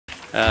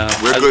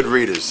We're good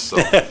readers. So.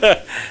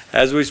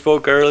 As we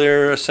spoke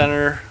earlier,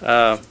 Senator,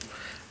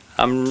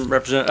 I'm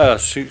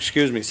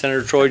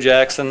Senator Troy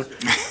Jackson,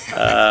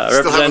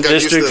 represent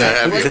District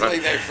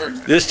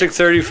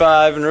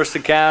 35 in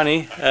Aroostook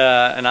County,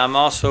 and I'm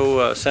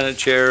also Senate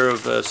Chair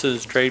of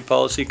Citizens Trade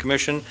Policy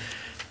Commission,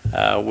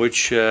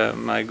 which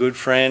my good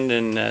friend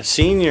and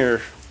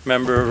senior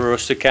member of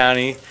Aroostook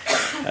County,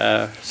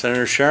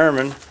 Senator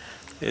Sherman,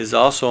 is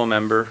also a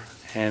member.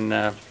 And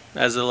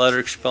as the letter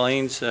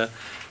explains,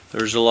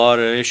 there's a lot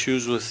of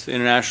issues with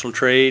international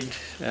trade.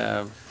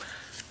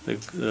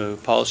 The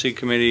policy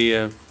committee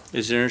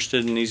is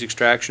interested in these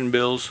extraction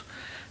bills.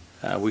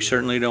 We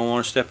certainly don't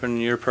want to step in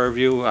your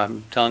purview.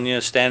 I'm telling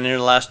you, standing here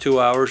the last 2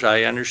 hours,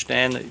 I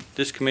understand that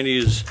this committee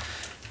is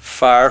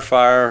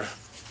far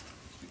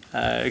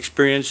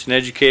experienced and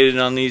educated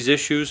on these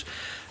issues.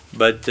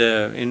 But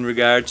in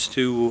regards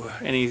to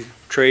any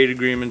trade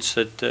agreements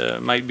that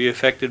might be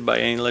affected by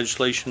any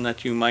legislation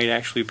that you might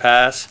actually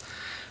pass,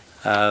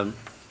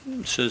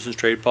 Citizens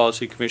Trade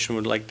Policy Commission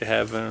would like to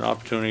have an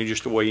opportunity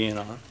just to weigh in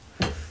on.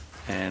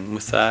 And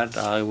with that,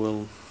 I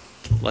will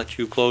let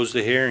you close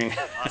the hearing.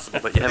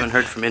 Awesome, but you haven't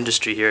heard from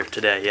industry here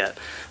today yet.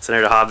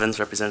 Senator Hobbins,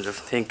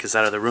 Representative Hink is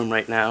out of the room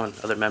right now, and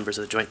other members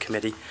of the Joint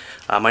Committee.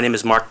 My name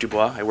is Mark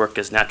Dubois. I work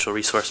as Natural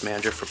Resource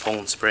Manager for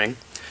Poland Spring.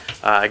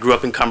 I grew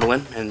up in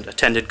Cumberland and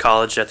attended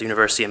college at the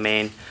University of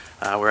Maine,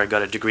 where I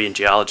got a degree in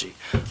geology.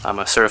 I'm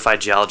a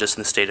certified geologist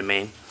in the state of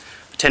Maine.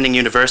 Attending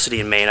university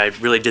in Maine, I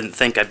really didn't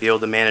think I'd be able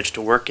to manage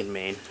to work in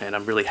Maine, and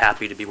I'm really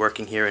happy to be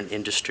working here in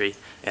industry,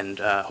 and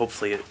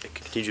hopefully it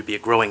continue to be a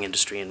growing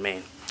industry in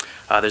Maine.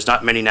 There's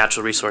not many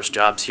natural resource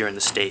jobs here in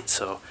the state,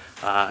 so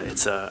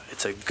it's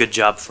a good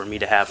job for me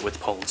to have with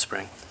Poland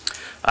Spring.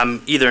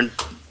 I'm either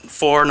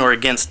for nor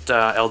against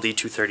LD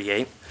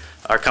 238.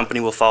 Our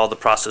company will follow the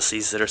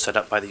processes that are set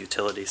up by the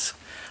utilities.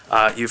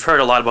 You've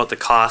heard a lot about the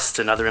cost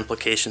and other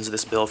implications of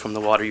this bill from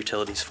the water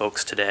utilities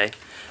folks today.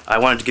 I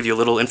wanted to give you a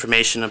little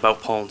information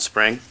about Poland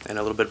Spring and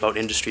a little bit about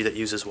industry that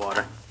uses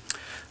water.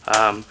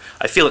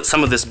 I feel that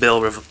some of this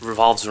bill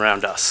revolves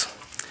around us.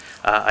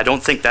 I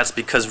don't think that's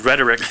because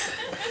rhetoric.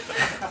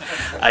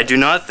 I do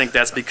not think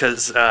that's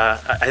because.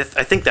 I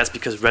think that's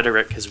because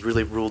rhetoric has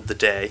really ruled the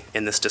day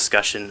in this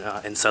discussion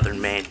in southern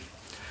Maine.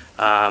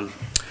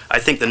 I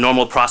think the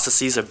normal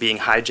processes are being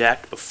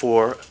hijacked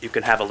before you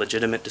can have a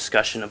legitimate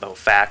discussion about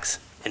facts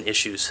and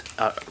issues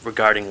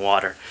regarding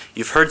water.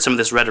 You've heard some of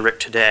this rhetoric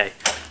today.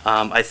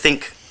 I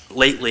think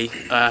lately,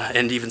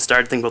 and even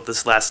started thinking about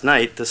this last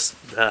night, this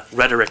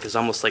rhetoric is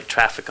almost like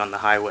traffic on the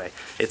highway.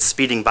 It's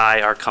speeding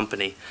by our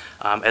company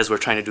as we're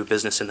trying to do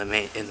business in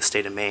the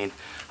state of Maine.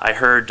 I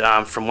heard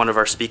from one of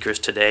our speakers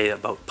today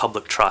about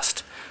public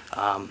trust.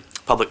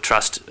 Public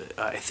trust,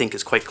 I think,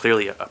 is quite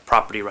clearly a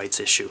property rights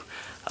issue.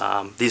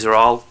 These are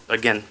all,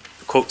 again,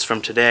 quotes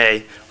from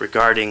today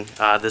regarding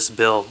this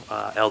bill,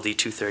 LD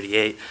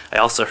 238. I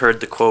also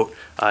heard the quote,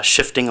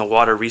 shifting a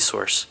water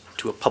resource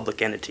to a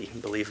public entity,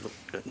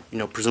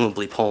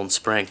 presumably Poland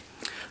Spring.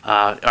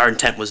 Our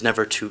intent was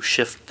never to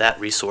shift that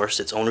resource,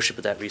 its ownership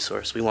of that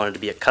resource. We wanted to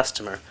be a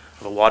customer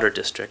of a water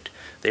district.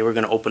 They were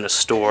going to open a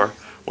store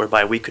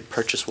whereby we could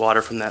purchase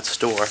water from that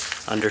store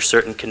under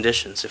certain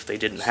conditions. If they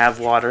didn't have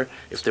water,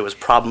 if there was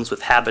problems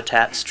with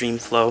habitat, stream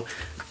flow,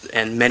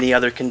 and many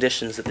other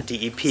conditions that the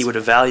DEP would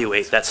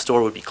evaluate, that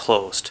store would be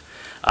closed.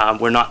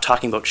 We're not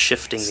talking about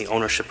shifting the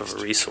ownership of a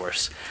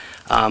resource.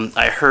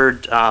 I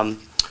heard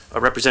a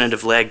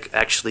Representative Legg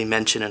actually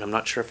mention, and I'm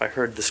not sure if I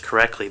heard this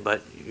correctly,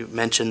 but you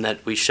mentioned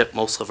that we ship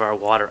most of our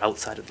water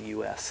outside of the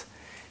U.S.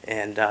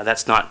 And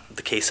that's not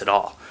the case at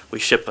all. We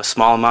ship a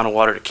small amount of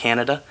water to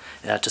Canada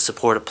to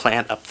support a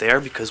plant up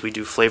there because we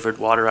do flavored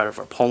water out of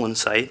our Poland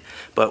site,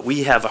 but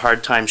we have a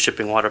hard time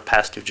shipping water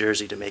past New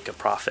Jersey to make a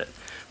profit.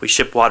 We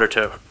ship water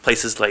to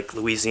places like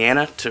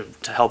Louisiana to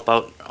help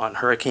out on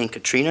Hurricane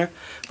Katrina,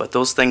 but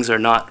those things are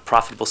not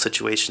profitable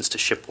situations to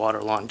ship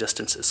water long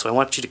distances. So I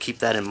want you to keep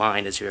that in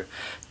mind as you're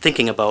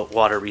thinking about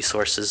water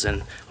resources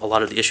and a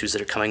lot of the issues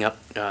that are coming up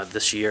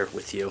this year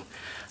with you.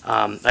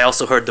 I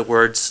also heard the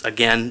words,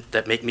 again,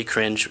 that make me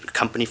cringe,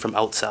 company from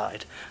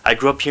outside. I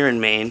grew up here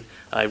in Maine.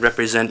 I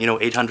represent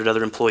 800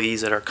 other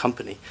employees at our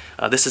company.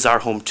 This is our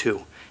home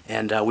too.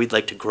 And we'd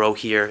like to grow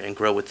here and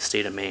grow with the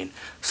state of Maine.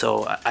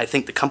 So I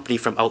think the company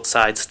from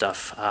outside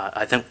stuff,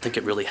 I don't think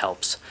it really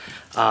helps.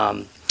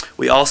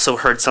 We also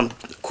heard some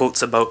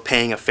quotes about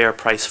paying a fair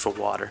price for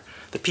water.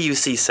 The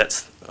PUC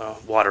sets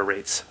water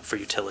rates for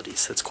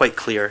utilities. It's quite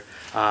clear,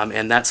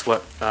 and that's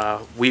what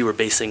we were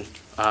basing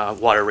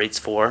water rates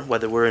for,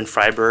 whether we're in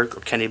Freiburg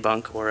or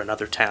Kennebunk or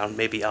another town,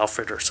 maybe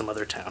Alfred or some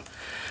other town.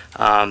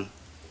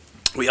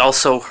 We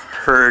also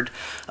heard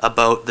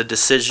about the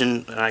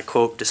decision, and I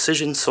quote,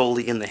 decision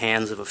solely in the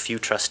hands of a few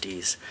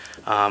trustees.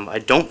 I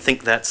don't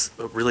think that's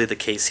really the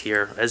case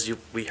here. As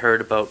we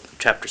heard about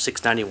Chapter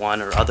 691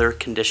 or other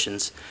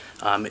conditions,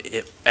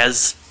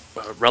 as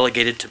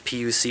relegated to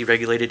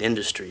PUC-regulated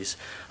industries.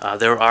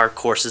 There are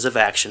courses of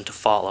action to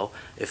follow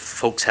if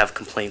folks have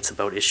complaints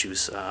about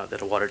issues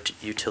that a water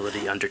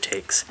utility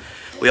undertakes.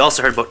 We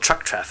also heard about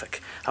truck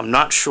traffic. I'm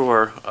not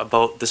sure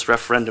about this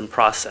referendum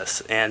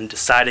process and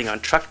deciding on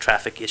truck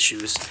traffic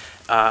issues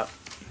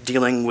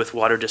dealing with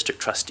water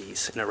district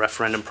trustees in a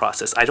referendum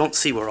process. I don't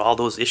see where all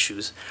those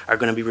issues are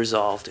going to be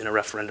resolved in a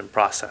referendum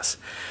process.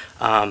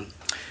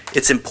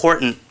 It's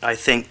important, I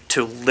think,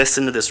 to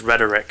listen to this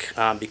rhetoric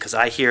because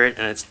I hear it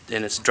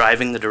and it's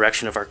driving the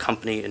direction of our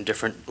company in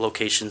different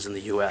locations in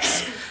the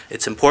U.S.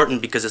 It's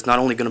important because it's not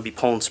only going to be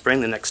Poland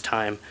Spring the next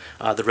time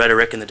the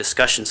rhetoric and the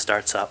discussion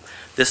starts up.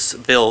 This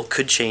bill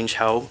could change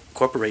how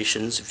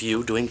corporations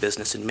view doing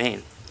business in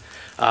Maine.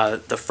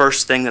 The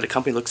first thing that a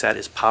company looks at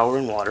is power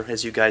and water,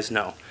 as you guys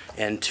know,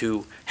 and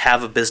to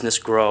have a business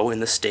grow in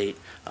the state.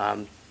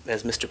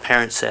 As Mr.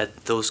 Parent said,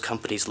 those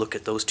companies look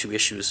at those two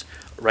issues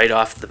right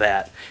off the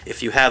bat.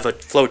 If you have a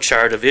flow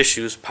chart of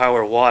issues,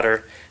 power,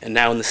 water, and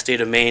now in the state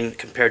of Maine,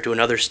 compared to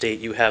another state,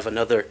 you have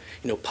another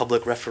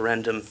public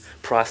referendum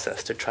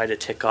process to try to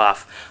tick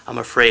off, I'm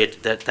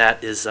afraid that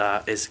that is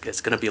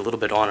going to be a little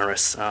bit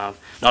onerous, not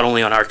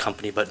only on our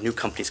company, but new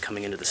companies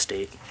coming into the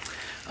state.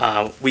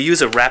 We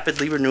use a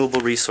rapidly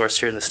renewable resource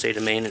here in the state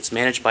of Maine. It's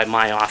managed by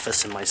my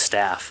office and my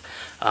staff.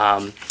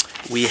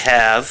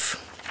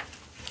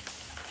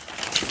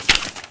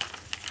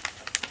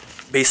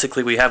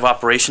 Basically, we have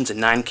operations in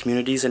 9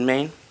 communities in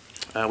Maine.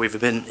 We've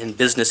been in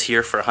business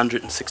here for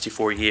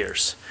 164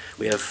 years.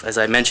 We have, as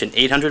I mentioned,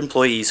 800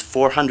 employees,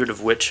 400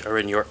 of which are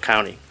in York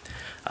County.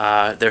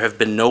 There have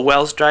been no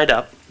wells dried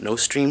up, no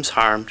streams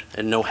harmed,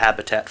 and no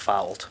habitat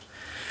fouled.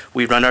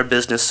 We run our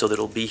business so that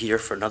it'll be here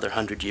for another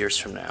 100 years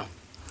from now.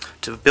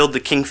 To build the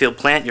Kingfield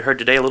plant, you heard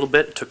today a little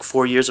bit, it took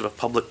 4 years of a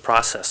public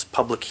process,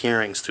 public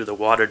hearings through the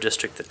water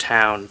district, the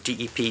town,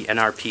 DEP,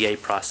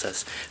 NRPA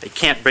process. They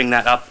can't bring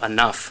that up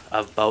enough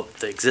about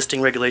the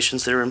existing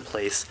regulations that are in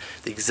place,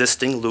 the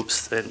existing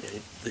loops, and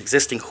the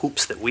existing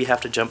hoops that we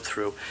have to jump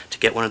through to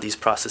get one of these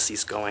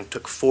processes going. It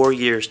took 4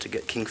 years to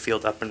get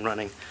Kingfield up and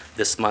running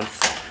this month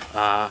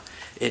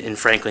in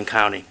Franklin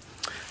County.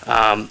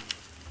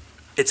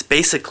 It's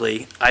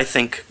basically, I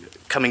think,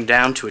 coming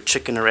down to a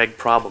chicken or egg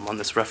problem on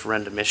this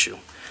referendum issue.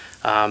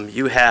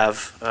 You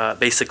have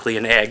basically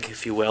an egg,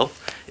 if you will,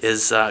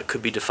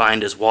 could be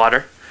defined as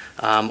water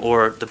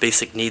or the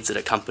basic needs that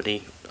a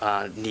company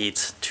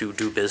needs to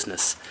do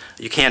business.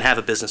 You can't have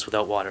a business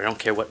without water. I don't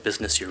care what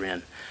business you're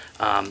in.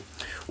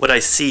 What I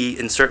see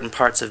in certain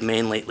parts of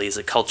Maine lately is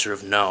a culture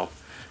of no.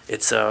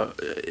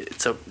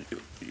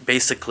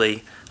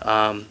 Basically,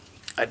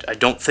 I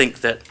don't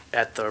think that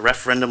at the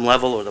referendum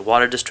level or the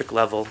water district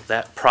level,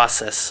 that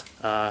process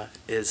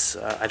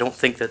I don't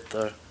think that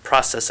the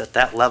process at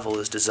that level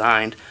is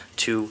designed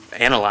to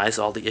analyze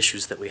all the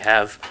issues that we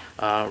have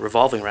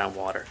revolving around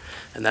water.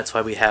 And that's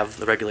why we have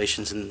the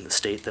regulations in the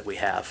state that we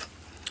have.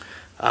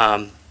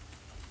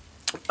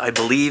 I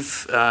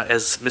believe,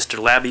 as Mr.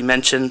 Labby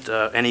mentioned,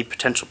 any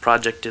potential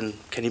project in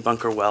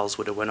Kennebunker Wells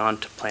would have went on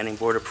to planning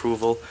board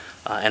approval,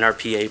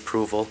 NRPA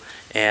approval,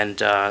 and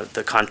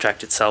the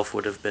contract itself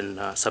would have been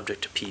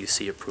subject to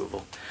PUC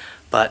approval.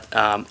 But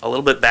a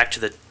little bit back to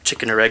the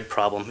chicken or egg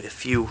problem,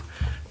 if you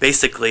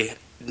basically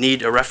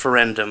need a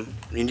referendum,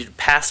 you need to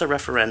pass a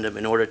referendum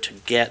in order to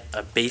get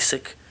a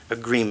basic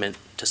agreement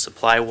to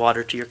supply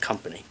water to your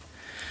company,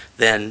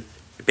 then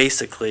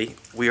basically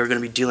we are going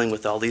to be dealing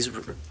with all these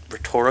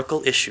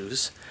rhetorical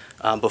issues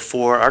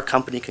before our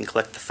company can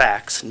collect the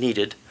facts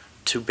needed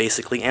to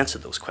basically answer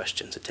those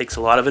questions. It takes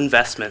a lot of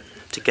investment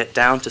to get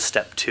down to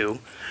step 2,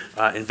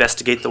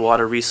 investigate the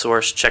water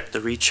resource, check the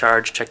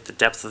recharge, check the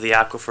depth of the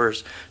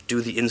aquifers,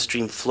 do the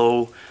in-stream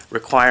flow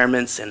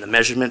requirements and the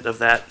measurement of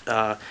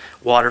that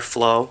water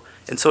flow.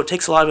 And so it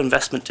takes a lot of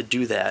investment to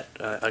do that.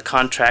 A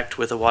contract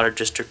with a water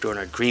district or an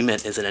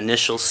agreement is an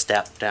initial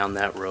step down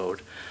that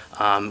road,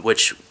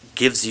 which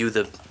gives you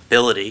the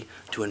ability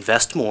to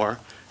invest more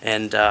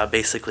and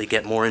basically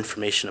get more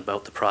information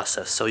about the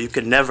process. So you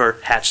could never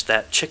hatch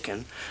that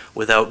chicken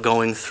without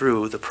going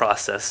through the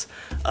process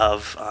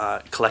of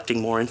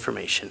collecting more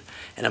information.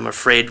 And I'm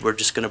afraid we're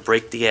just going to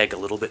break the egg a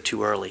little bit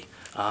too early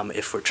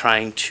if we're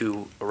trying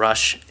to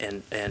rush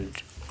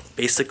and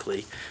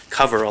basically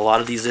cover a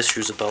lot of these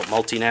issues about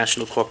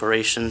multinational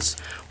corporations,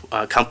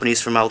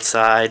 companies from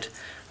outside,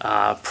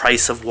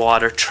 price of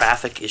water,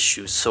 traffic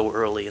issues so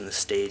early in the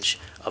stage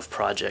of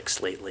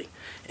projects lately.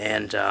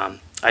 And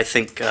I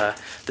think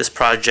this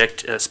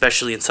project,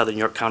 especially in southern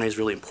York County, is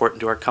really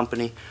important to our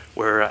company.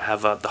 We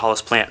have the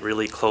Hollis plant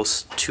really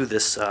close to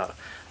this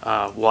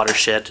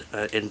watershed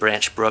in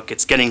Branch Brook.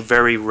 It's getting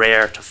very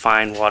rare to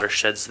find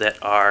watersheds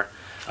that are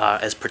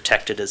as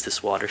protected as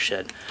this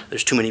watershed.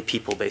 There's too many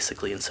people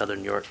basically in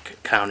southern York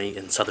County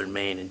and southern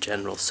Maine in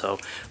general, so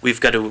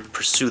we've got to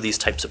pursue these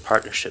types of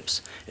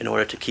partnerships in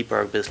order to keep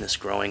our business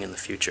growing in the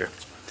future.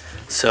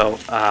 So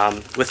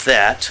with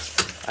that,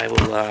 I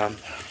will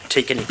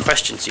take any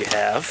questions you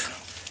have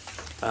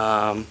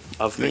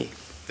of me.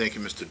 Thank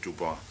you, Mr.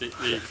 Dubois. The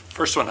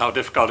first one, how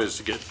difficult it is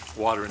to get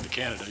water into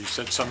Canada. You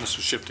said some of this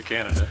was shipped to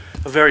Canada.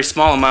 A very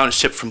small amount is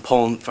shipped from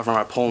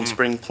our Poland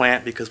Spring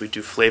plant because we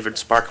do flavored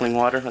sparkling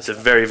water. That's a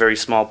very, very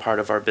small part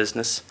of our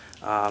business.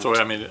 So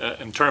I mean,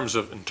 in terms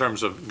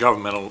of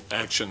governmental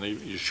action,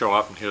 you show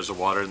up and here's the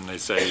water, and they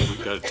say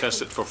we've got to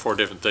test it for 4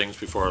 different things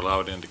before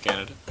allowed into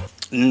Canada.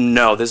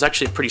 No, there's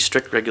actually a pretty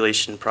strict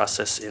regulation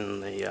process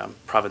in the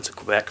province of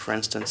Quebec, for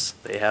instance.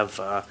 They have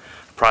a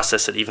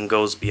process that even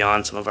goes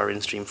beyond some of our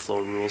in-stream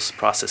flow rules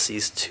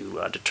processes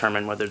to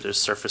determine whether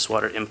there's surface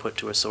water input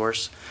to a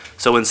source.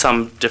 So in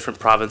some different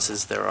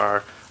provinces, there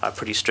are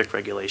pretty strict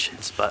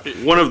regulations. But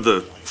one of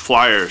the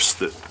flyers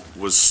that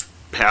was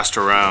passed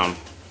around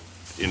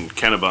in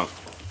Kennebunk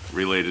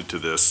related to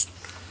this,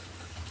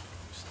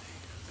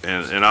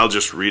 and I'll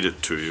just read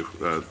it to you.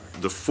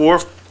 The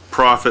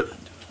for-profit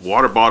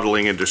water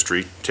bottling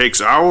industry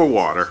takes our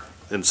water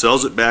and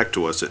sells it back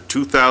to us at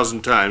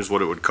 2,000 times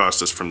what it would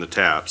cost us from the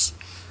taps.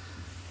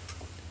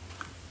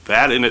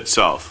 That in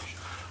itself,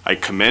 I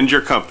commend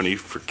your company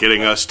for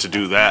getting us to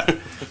do that,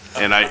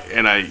 and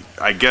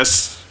I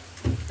guess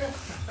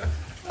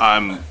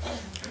I'm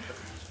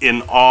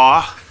in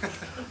awe.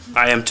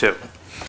 I am too.